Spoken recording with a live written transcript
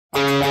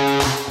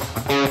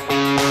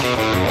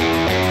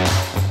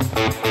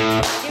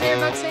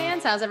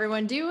How's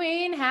everyone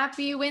doing?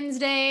 Happy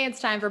Wednesday. It's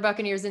time for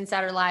Buccaneers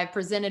Insider Live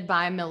presented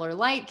by Miller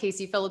Lite.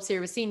 Casey Phillips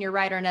here with senior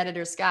writer and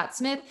editor Scott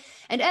Smith.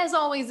 And as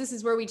always, this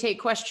is where we take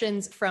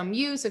questions from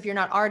you. So if you're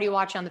not already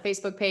watching on the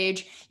Facebook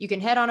page, you can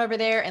head on over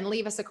there and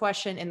leave us a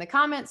question in the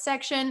comments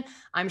section.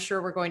 I'm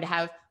sure we're going to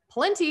have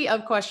plenty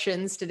of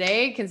questions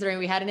today, considering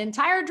we had an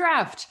entire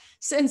draft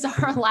since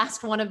our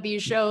last one of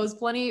these shows.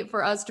 Plenty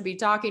for us to be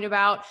talking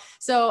about.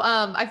 So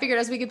I figured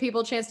as we give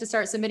people a chance to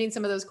start submitting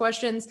some of those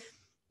questions,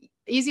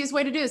 easiest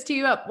way to do is tee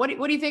you up. What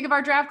do you think of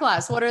our draft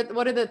class? What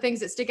are the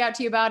things that stick out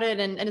to you about it?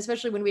 And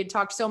especially when we had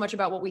talked so much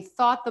about what we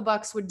thought the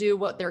Bucs would do,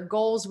 what their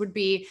goals would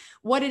be,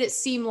 what did it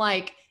seem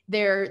like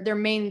their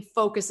main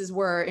focuses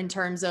were in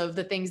terms of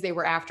the things they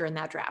were after in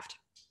that draft?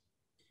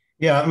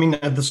 Yeah, I mean,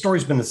 the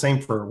story's been the same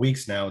for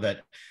weeks now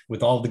that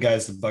with all the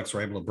guys the Bucs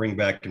were able to bring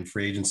back in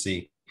free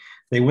agency,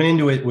 they went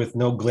into it with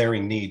no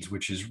glaring needs,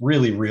 which is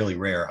really, really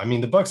rare. I mean,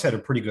 the Bucs had a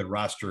pretty good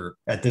roster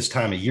at this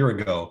time a year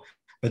ago,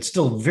 but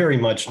still very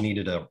much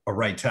needed a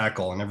right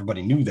tackle, and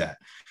everybody knew that.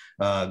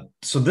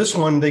 So this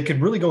one, they could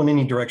really go in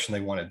any direction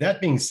they wanted.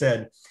 That being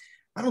said,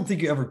 I don't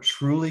think you ever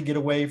truly get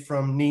away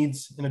from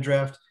needs in a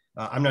draft.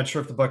 I'm not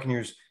sure if the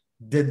Buccaneers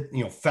did,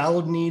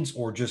 followed needs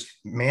or just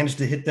managed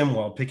to hit them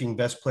while picking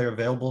best player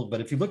available. But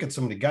if you look at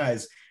some of the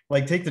guys,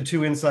 like take the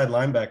two inside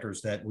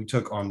linebackers that we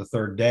took on the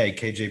third day,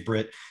 KJ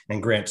Britt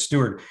and Grant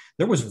Stewart,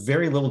 there was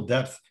very little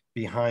depth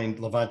behind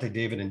Levante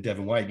David and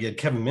Devin White. You had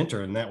Kevin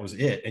Minter, and that was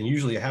it. And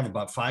usually you have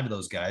about five of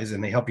those guys,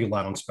 and they help you a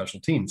lot on special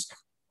teams.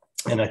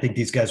 And I think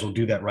these guys will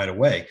do that right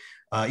away.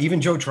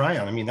 Even Joe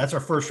Tryon, I mean, that's our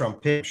first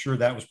round pick. Sure,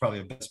 that was probably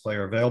a best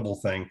player available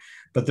thing,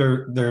 but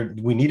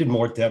we needed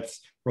more depth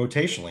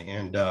rotationally.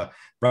 And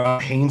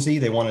Rob Hainsey,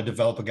 they want to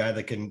develop a guy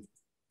that can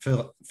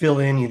fill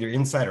in either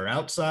inside or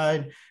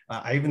outside.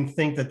 I even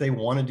think that they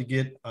wanted to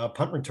get a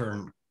punt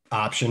return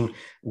option,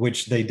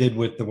 which they did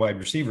with the wide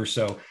receiver.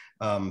 So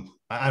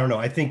I don't know.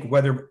 I think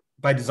whether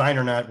by design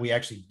or not, we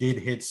actually did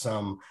hit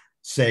some,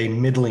 say,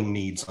 middling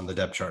needs on the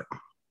depth chart.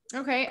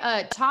 Okay.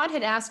 Todd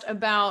had asked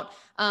about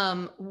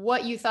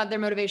what you thought their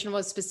motivation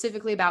was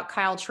specifically about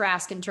Kyle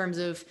Trask in terms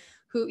of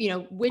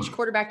which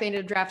quarterback they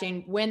ended up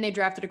drafting, when they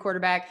drafted a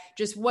quarterback,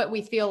 just what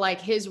we feel like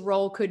his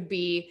role could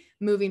be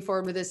moving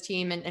forward with this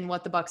team and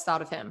what the Bucs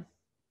thought of him.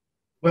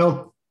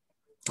 Well,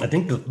 I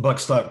think the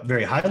Bucs thought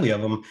very highly of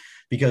him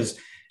because,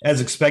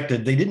 as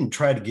expected, they didn't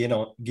try to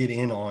get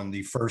in on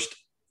the first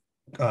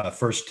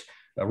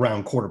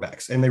round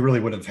quarterbacks, and they really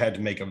would have had to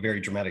make a very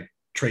dramatic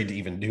trade to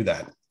even do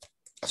that.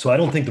 So I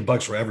don't think the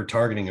Bucs were ever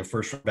targeting a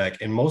first round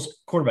back, and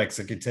most quarterbacks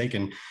that get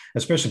taken,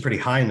 especially pretty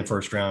high in the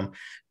first round,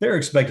 they're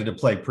expected to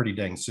play pretty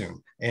dang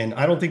soon. And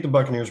I don't think the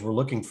Buccaneers were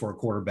looking for a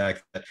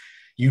quarterback that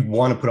you'd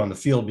want to put on the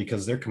field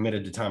because they're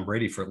committed to Tom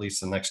Brady for at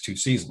least the next two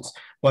seasons.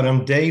 But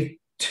on day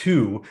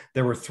two,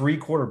 there were three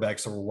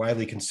quarterbacks that were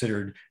widely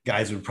considered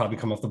guys who would probably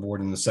come off the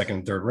board in the second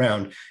and third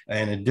round.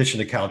 And in addition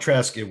to Kyle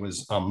Trask, it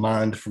was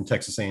Mond from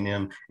Texas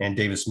A&M and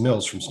Davis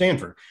Mills from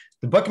Stanford.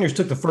 The Buccaneers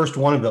took the first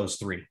one of those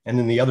three, and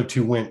then the other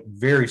two went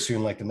very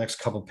soon, like the next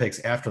couple picks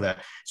after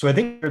that. So I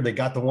think they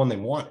got the one they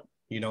wanted.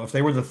 If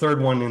they were the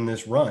third one in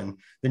this run,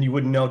 then you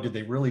wouldn't know, did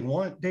they really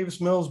want Davis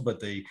Mills?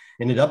 But they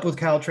ended up with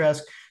Kyle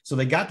Trask. So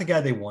they got the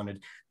guy they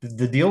wanted.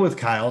 The deal with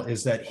Kyle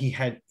is that he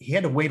had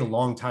to wait a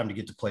long time to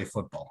get to play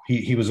football.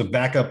 He was a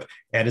backup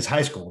at his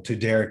high school to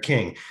Derek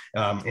King.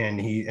 And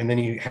then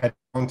he had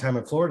a long time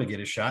in Florida to get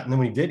his shot. And then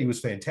when he did, he was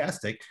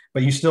fantastic,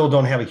 but you still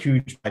don't have a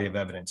huge body of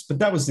evidence. But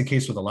that was the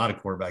case with a lot of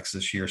quarterbacks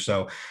this year.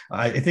 So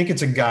I think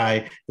it's a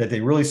guy that they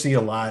really see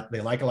a lot.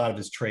 They like a lot of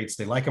his traits.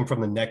 They like him from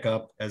the neck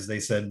up, as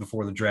they said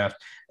before the draft.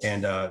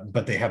 And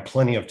but they have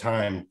plenty of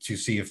time to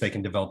see if they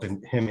can develop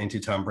him into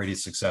Tom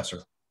Brady's successor.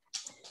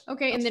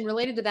 Okay. And then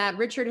related to that,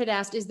 Richard had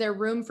asked, is there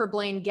room for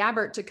Blaine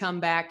Gabbert to come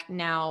back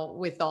now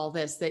with all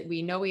this that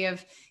we know we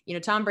have,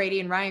 Tom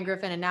Brady and Ryan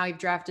Griffin, and now you've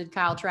drafted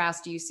Kyle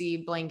Trask. Do you see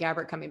Blaine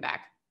Gabbert coming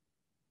back?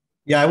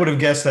 Yeah, I would have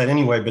guessed that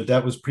anyway, but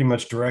that was pretty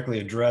much directly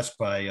addressed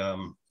by,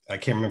 I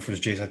can't remember if it was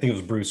Jason. I think it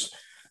was Bruce.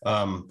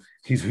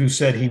 Who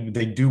said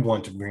they do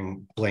want to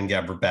bring Blaine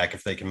Gabbert back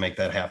if they can make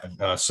that happen.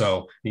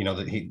 So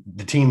the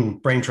team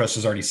Brain Trust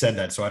has already said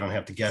that, so I don't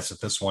have to guess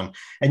at this one.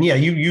 And yeah,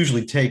 you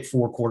usually take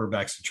four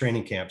quarterbacks to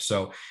training camp.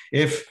 So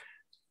if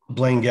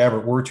Blaine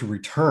Gabbert were to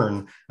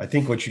return, I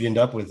think what you'd end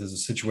up with is a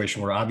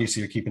situation where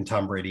obviously you're keeping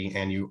Tom Brady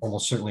and you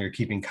almost certainly are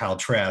keeping Kyle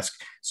Trask.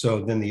 So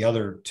then the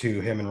other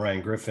two, him and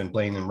Ryan Griffin,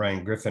 Blaine and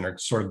Ryan Griffin, are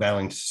sort of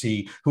battling to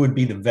see who would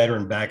be the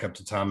veteran backup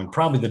to Tom and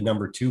probably the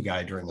number two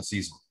guy during the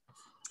season.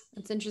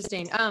 That's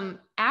interesting.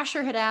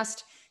 Asher had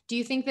asked, do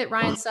you think that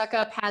Ryan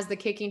Succop has the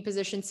kicking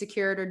position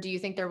secured, or do you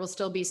think there will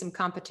still be some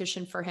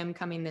competition for him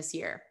coming this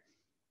year?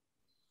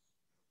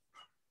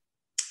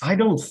 I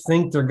don't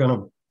think they're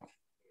going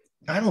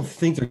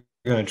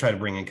to try to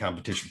bring in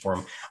competition for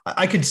him.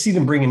 I could see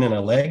them bringing in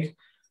a leg,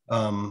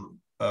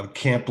 a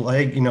camp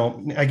leg.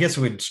 I guess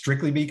it would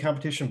strictly be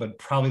competition, but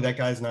probably that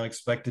guy's not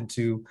expected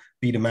to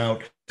beat him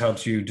out. It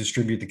helps you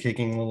distribute the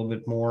kicking a little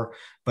bit more.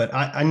 But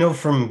I know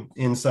from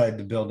inside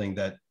the building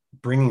that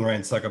bringing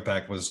Ryan Succop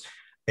back was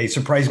a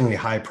surprisingly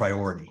high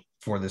priority.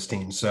 for this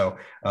team. So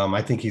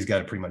I think he's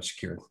got it pretty much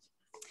secured.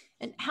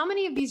 And how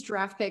many of these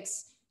draft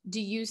picks do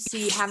you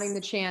see having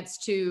the chance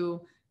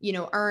to,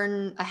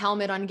 earn a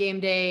helmet on game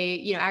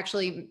day,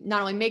 actually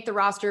not only make the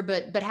roster,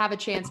 but have a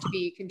chance to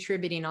be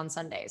contributing on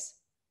Sundays?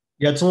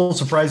 Yeah, it's a little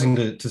surprising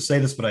to say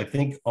this, but I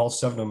think all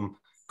 7 of them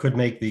could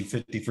make the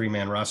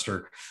 53-man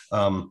roster.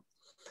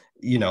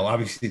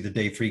 Obviously the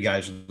day 3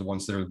 guys are the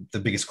ones that are the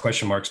biggest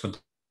question marks,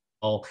 but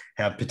all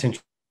have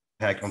potential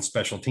impact on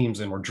special teams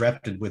and were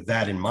drafted with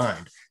that in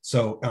mind.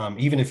 So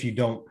even if you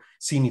don't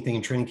see anything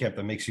in training camp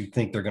that makes you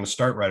think they're going to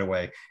start right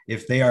away,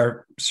 if they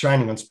are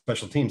shining on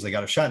special teams, they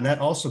got a shot. And that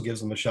also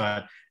gives them a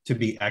shot to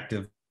be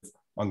active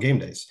on game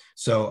days.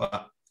 So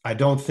I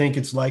don't think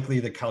it's likely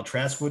that Kyle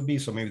Trask would be.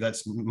 So maybe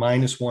that's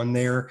 -1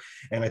 there.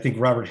 And I think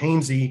Robert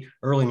Hainsey,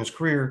 early in his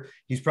career,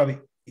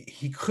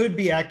 he could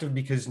be active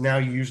because now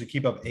you usually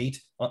keep up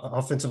 8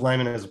 offensive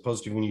linemen as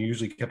opposed to when you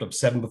usually kept up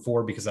 7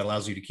 before, because that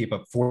allows you to keep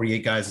up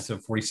 48 guys instead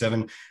of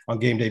 47 on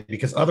game day.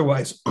 Because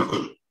otherwise,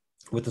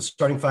 with the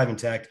starting 5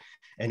 intact,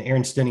 and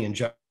Aaron Stinney and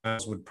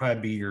Giles would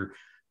probably be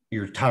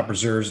your top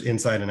reserves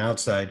inside and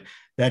outside,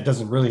 that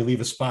doesn't really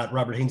leave a spot.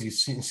 Robert Hainsey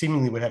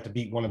seemingly would have to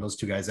beat one of those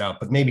 2 guys out,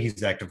 but maybe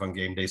he's active on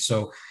game day.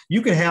 So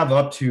you could have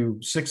up to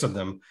 6 of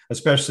them,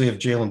 especially if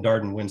Jaelon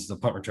Darden wins the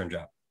punt return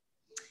job.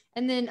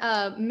 And then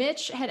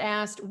Mitch had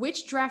asked,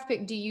 which draft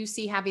pick do you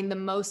see having the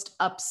most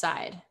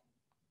upside?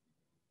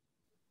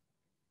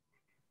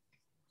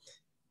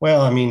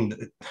 Well, I mean,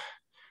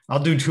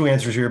 I'll do 2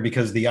 answers here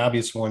because the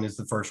obvious one is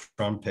the first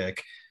round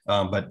pick,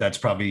 but that's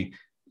probably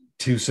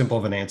too simple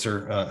of an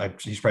answer.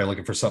 He's probably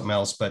looking for something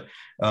else. But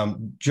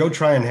Joe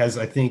Tryon has,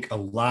 I think, a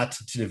lot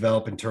to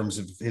develop in terms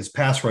of his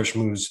pass rush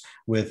moves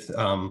with,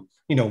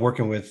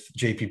 working with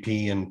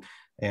JPP and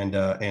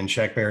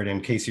Shaq Barrett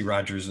and Casey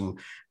Rogers and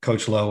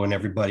Coach Lowe and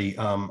everybody.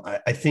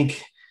 I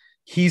think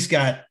he's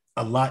got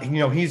a lot,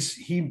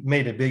 he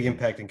made a big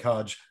impact in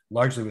college,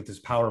 largely with his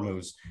power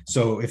moves.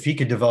 So if he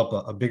could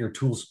develop a bigger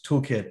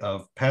toolkit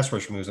of pass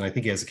rush moves, and I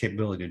think he has the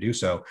capability to do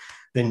so,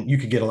 then you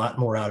could get a lot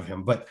more out of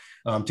him. But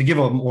to give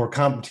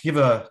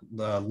a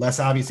less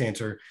obvious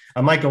answer,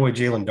 I might go with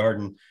Jaelon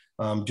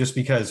Darden, just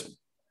because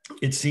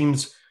it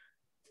seems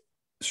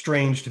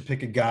strange to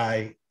pick a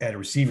guy at the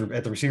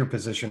receiver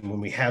position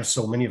when we have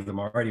so many of them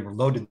already. We're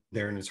loaded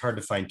there and it's hard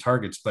to find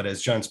targets. But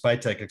as John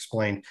Spytek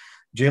explained,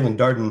 Jaelon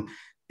Darden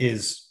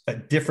is a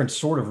different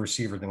sort of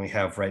receiver than we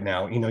have right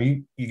now.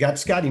 You got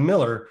Scotty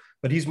Miller,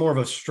 but he's more of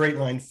a straight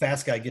line,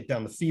 fast guy, get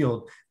down the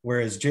field.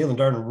 Whereas Jaelon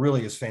Darden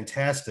really is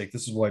fantastic.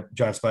 This is what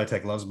John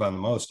Spytek loves about him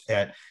the most,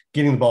 at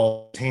getting the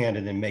ball in his hand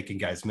and then making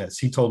guys miss.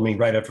 He told me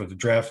right after the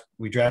draft,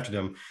 we drafted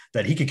him,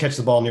 that he could catch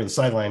the ball near the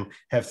sideline,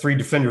 have 3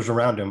 defenders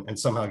around him, and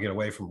somehow get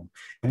away from him.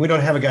 And we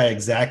don't have a guy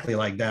exactly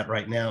like that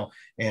right now.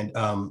 And,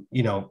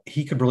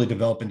 he could really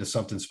develop into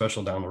something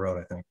special down the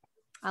road, I think.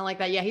 I like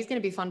that. Yeah, he's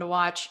going to be fun to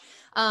watch.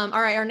 All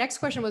right. Our next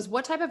question was,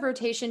 what type of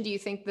rotation do you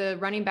think the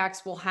running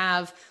backs will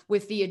have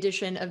with the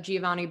addition of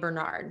Giovanni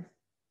Bernard?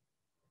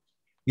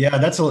 Yeah,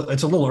 it's a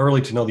little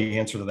early to know the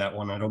answer to that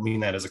one. I don't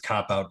mean that as a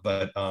cop-out,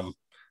 but,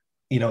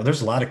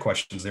 there's a lot of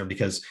questions there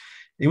because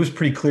it was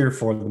pretty clear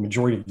for the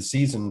majority of the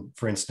season,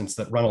 for instance,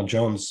 that Ronald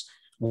Jones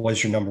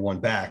was your number 1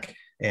 back.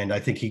 And I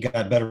think he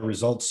got better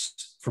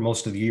results for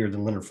most of the year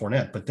than Leonard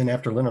Fournette. But then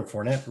after Leonard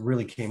Fournette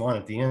really came on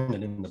at the end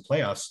and in the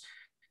playoffs,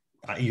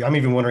 I'm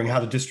even wondering how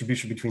the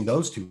distribution between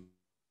those 2.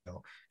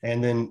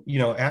 And then,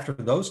 after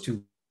those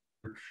 2,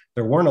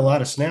 there weren't a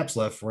lot of snaps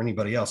left for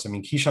anybody else. I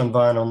mean, Keyshawn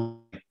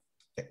Vaughn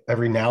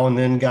every now and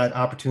then got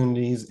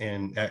opportunities,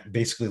 and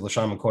basically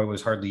LaShawn McCoy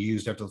was hardly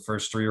used after the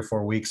first 3 or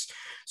 4 weeks.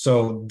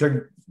 So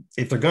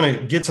if they're going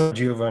to get some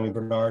Giovanni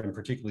Bernard, and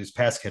particularly his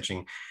pass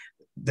catching,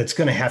 that's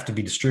going to have to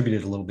be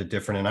distributed a little bit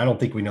different. And I don't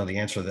think we know the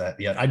answer to that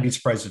yet. I'd be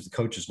surprised if the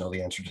coaches know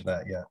the answer to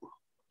that yet.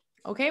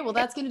 Okay, well,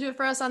 that's going to do it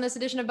for us on this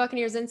edition of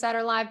Buccaneers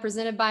Insider Live,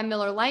 presented by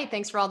Miller Lite.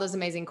 Thanks for all those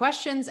amazing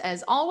questions,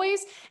 as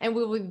always. And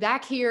we'll be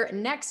back here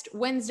next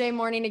Wednesday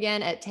morning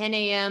again at 10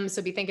 a.m.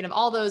 So be thinking of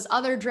all those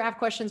other draft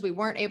questions we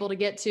weren't able to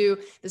get to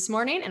this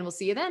morning, and we'll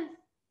see you then.